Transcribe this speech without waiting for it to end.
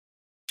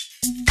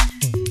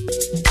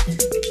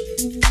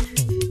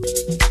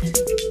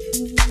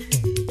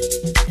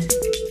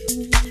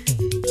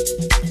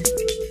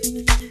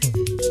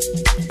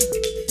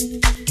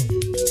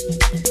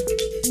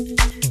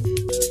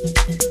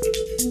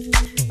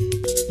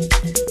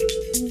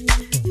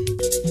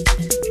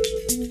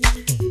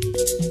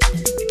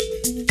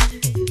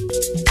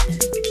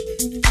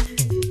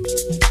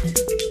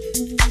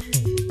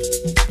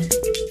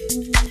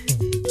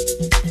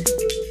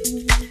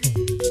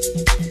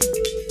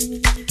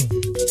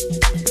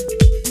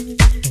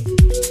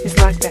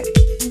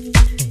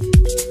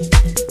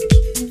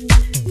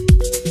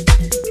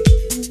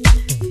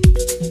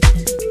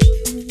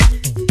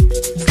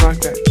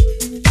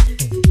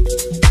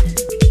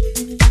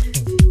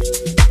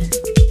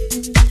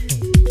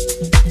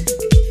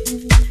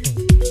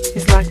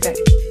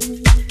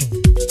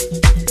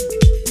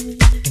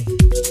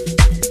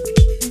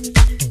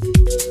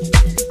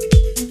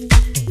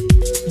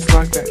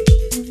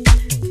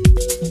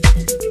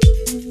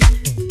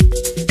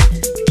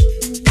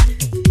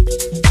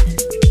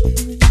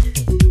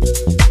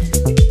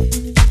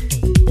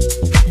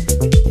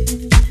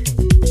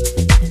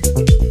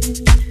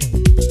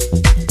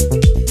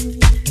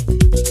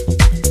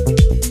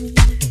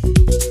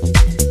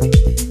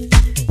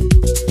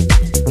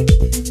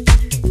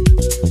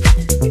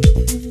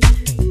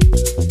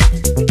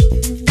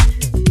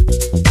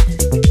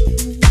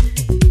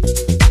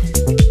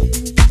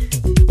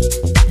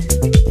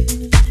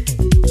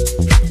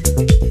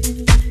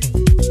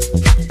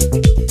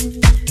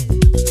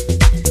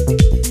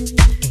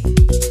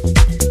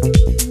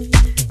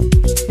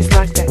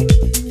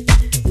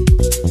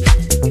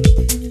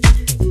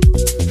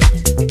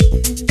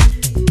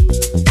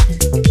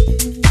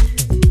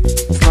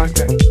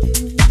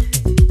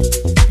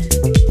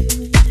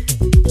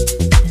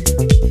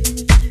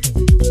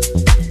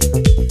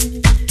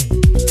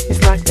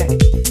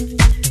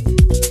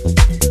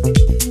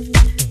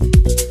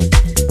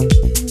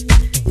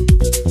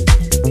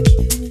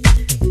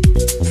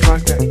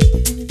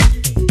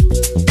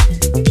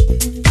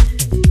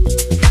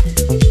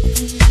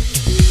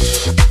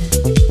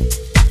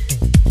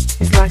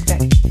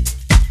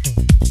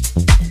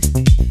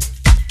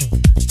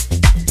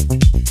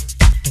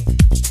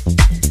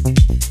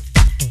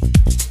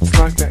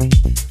like that.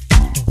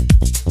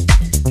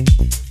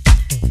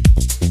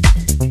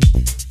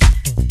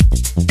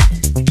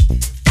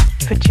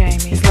 For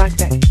Jamie, it's like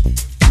that.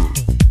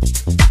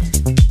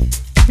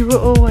 You were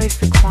always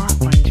the quiet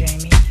one,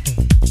 Jamie,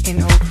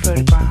 in old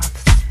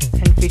photographs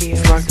and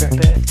videos like that. of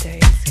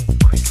birthdays,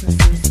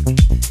 Christmases,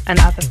 and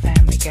other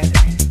family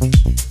gatherings.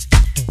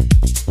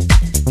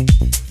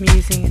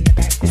 Musing in the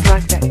back, it's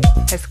like that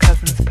as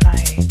cousins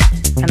play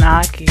and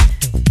argue.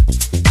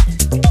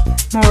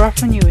 More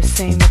often you were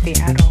seen with the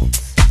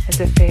adults as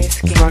a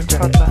fair-skinned like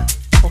toddler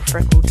or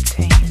freckled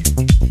teen.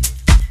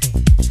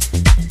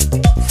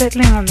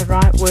 Settling on the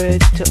right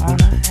words to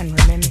honour and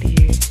remember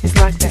you is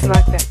like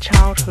that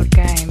childhood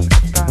game of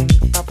throwing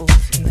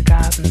bubbles in the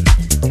garden,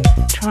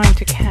 trying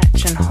to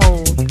catch and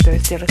hold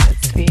those delicate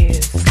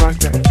spheres, like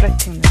that.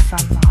 reflecting the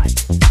sunlight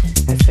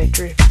as they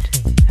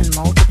drift and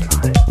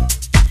multiply.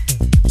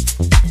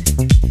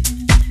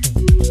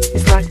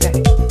 It's like that.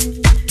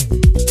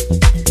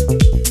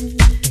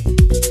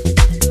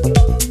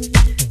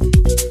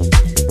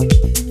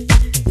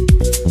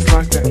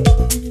 Like that.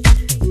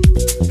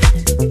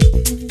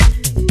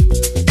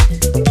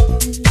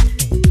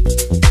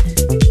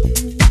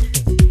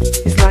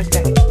 It's like that. It's like that. It's like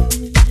that.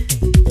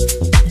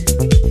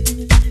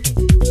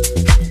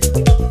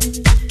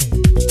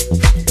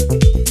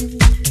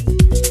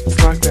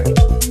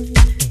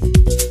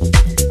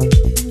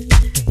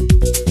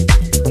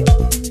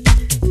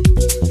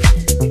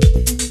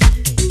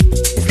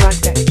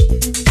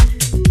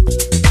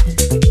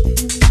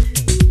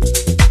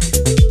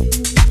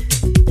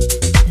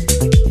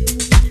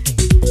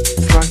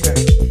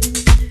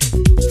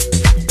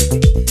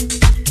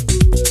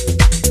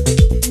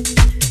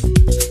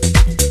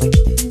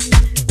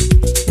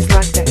 It's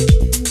like that. It's like that.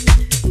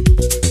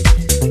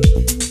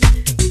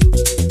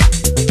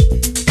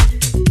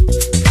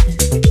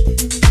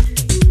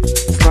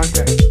 It's like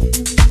that.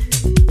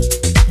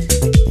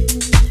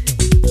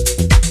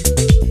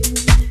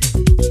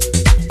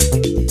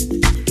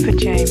 For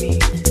Jamie,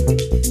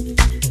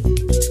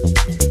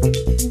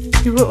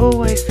 you were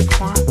always the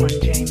quiet one,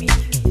 Jamie,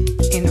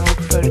 in old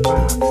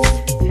photographs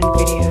and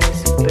videos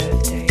of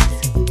birthdays,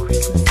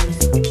 Christmases,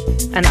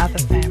 and other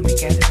family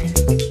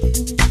gatherings.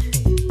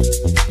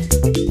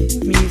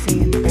 Musing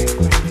in the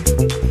background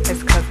as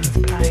cousins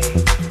play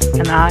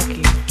and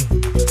argue.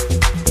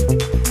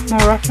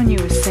 More often you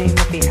were seen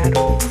with the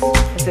adults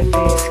as a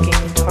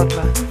fair-skinned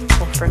toddler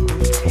or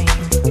freckled teen.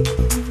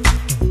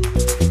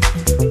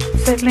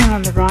 Settling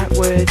on the right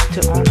words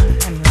to honour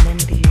and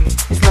remember you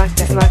is like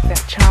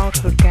that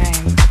childhood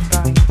game